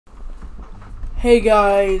Hey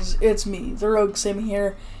guys, it's me, the Rogue Sim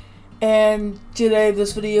here, and today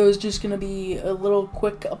this video is just gonna be a little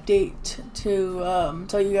quick update to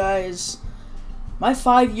tell you guys my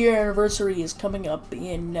 5-year anniversary is coming up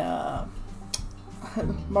in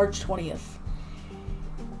March 20th,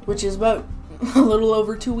 which is about a little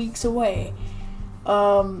over 2 weeks away.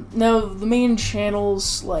 Now the main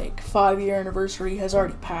channel's 5-year anniversary has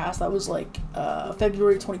already passed. That was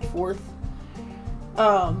February 24th.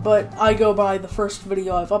 But I go by the first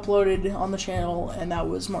video I've uploaded on the channel, and that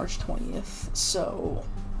was March 20th, so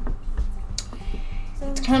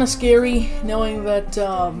it's kind of scary knowing that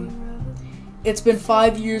it's been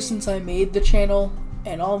 5 years since I made the channel,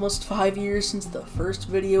 and almost 5 years since the first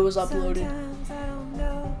video was uploaded.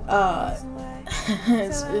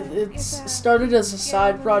 It's started as a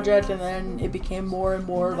side project, and then it became more and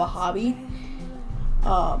more of a hobby.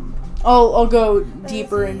 I'll go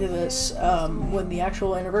deeper into this when the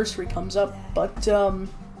actual anniversary comes up, but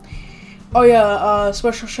oh yeah,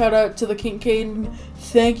 special shout out to the Kincaid.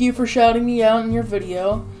 Thank you for shouting me out in your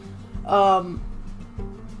video.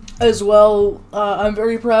 As well, I'm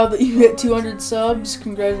very proud that you hit 200 subs.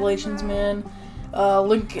 Congratulations, man.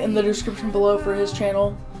 Link in the description below for his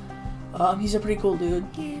channel. He's a pretty cool dude.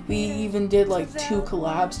 We even did 2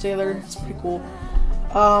 collabs together. It's pretty cool.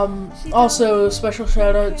 Also, special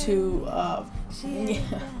shout out to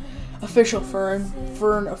Official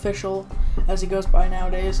Fern Official, as he goes by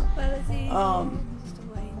nowadays.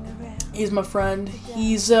 He's my friend.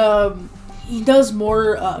 He does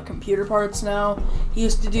more computer parts now. He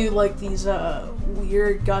used to do these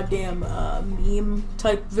weird goddamn meme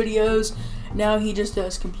type videos. Now he just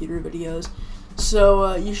does computer videos.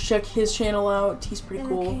 So you should check his channel out. He's pretty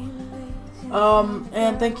cool.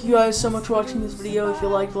 And thank you guys so much for watching this video. If you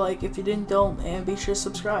liked, if you didn't, don't, and be sure to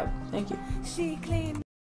subscribe. Thank you.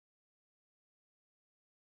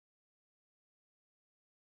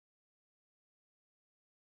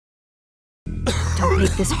 Don't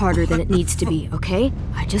make this harder than it needs to be, okay?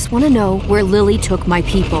 I just want to know where Lily took my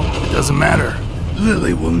people. Doesn't matter.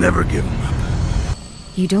 Lily will never give them up.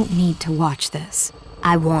 You don't need to watch this.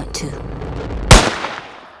 I want to.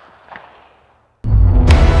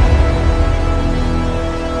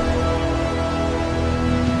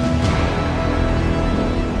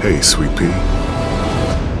 Hey, Sweet Pea.